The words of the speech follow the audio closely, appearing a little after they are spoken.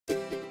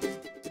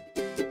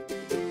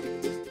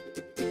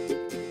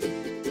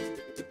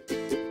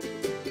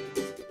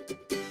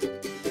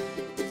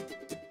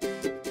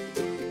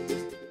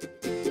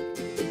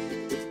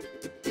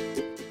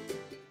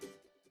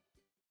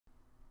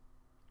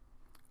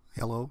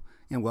Hello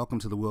and welcome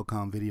to the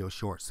Wilcom video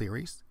short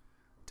series.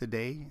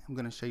 Today I'm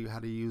going to show you how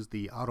to use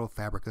the Auto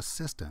Fabric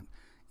Assistant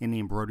in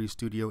the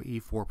EmbroideryStudio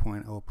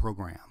E4.0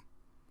 program.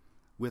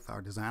 With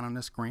our design on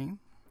the screen,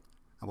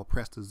 I will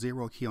press the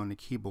 0 key on the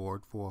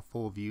keyboard for a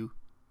full view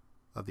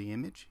of the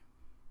image.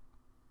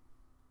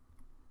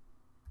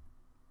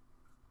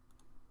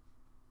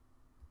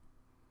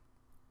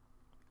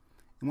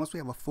 And once we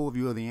have a full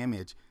view of the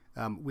image,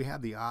 we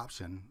have the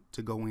option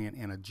to go in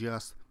and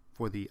adjust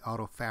for the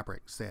Auto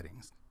Fabric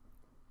settings.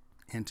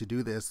 And to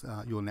do this,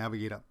 you'll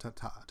navigate up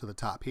to the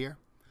top here,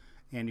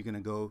 and you're going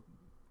to go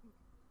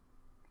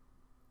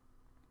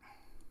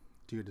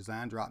to your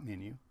design drop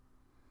menu,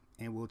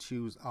 and we'll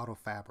choose Auto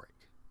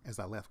Fabric. As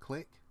I left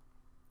click,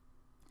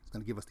 it's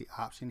going to give us the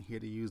option here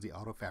to use the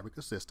Auto Fabric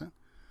Assistant.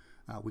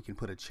 We can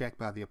put a check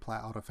by the Apply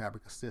Auto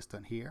Fabric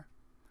Assistant here,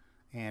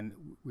 and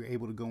we're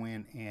able to go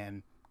in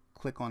and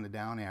click on the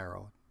down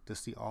arrow to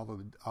see all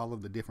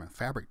of the different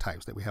fabric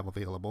types that we have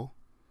available.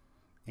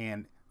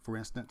 And for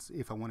instance,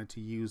 if I wanted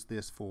to use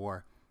this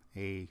for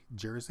a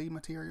jersey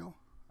material,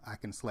 I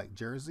can select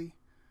jersey.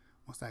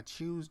 Once I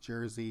choose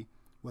jersey,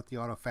 what the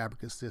Auto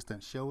Fabric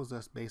Assistant shows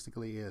us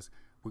basically is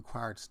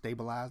required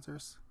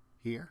stabilizers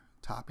here,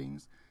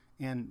 toppings,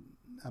 and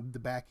the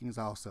backings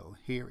also.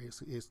 Here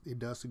it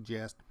does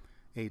suggest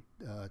a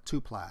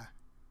 2-ply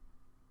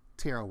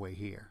tearaway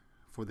here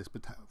for this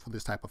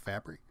type of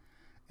fabric.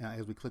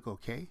 As we click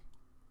OK,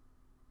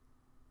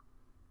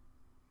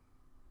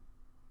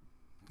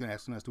 it's going to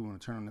ask us, do we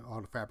want to turn on the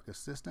Auto Fabric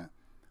Assistant,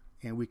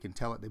 and we can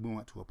tell it that we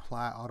want to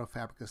apply Auto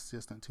Fabric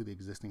Assistant to the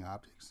existing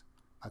objects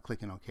by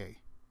clicking OK.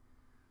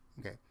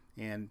 Okay,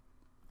 and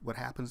what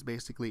happens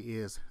basically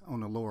is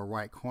on the lower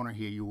right corner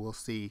here you will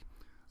see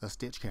a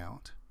stitch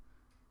count.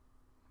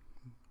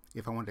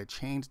 If I wanted to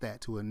change that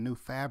to a new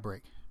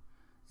fabric,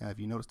 if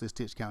you notice the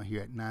stitch count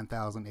here at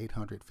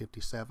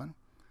 9,857,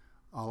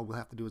 all we'll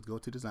have to do is go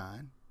to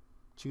Design,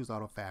 choose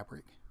Auto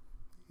Fabric.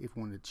 If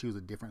we wanted to choose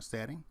a different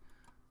setting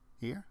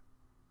here,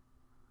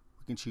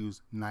 we can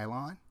choose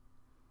nylon,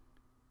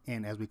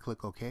 and as we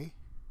click OK,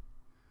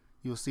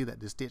 you'll see that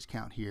the stitch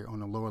count here on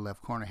the lower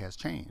left corner has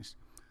changed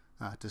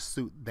to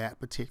suit that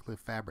particular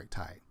fabric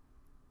type.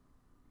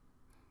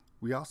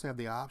 We also have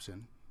the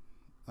option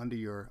under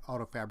your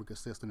Auto Fabric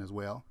Assistant as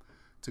well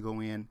to go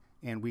in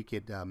and we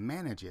could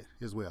manage it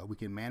as well. We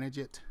can manage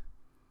it,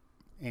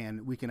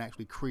 and we can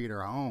actually create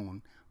our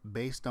own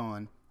based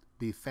on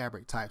the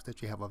fabric types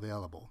that you have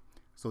available.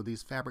 So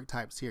these fabric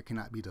types here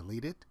cannot be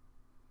deleted,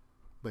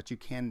 but you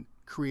can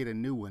create a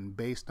new one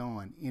based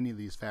on any of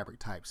these fabric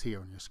types here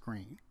on your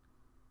screen.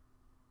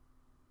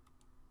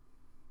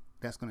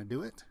 That's going to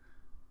do it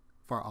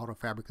for our Auto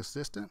Fabric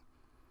Assistant,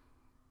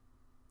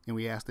 and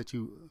we ask that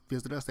you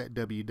visit us at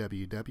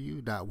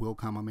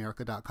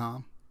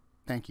www.wilcomamerica.com.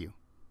 Thank you.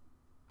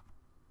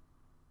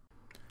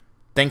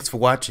 Thanks for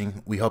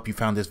watching. We hope you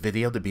found this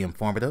video to be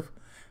informative.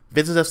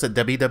 Visit us at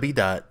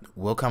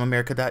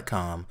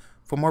www.wilcomamerica.com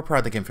for more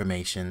product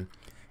information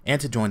and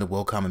to join the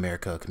Wilcom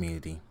America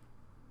community.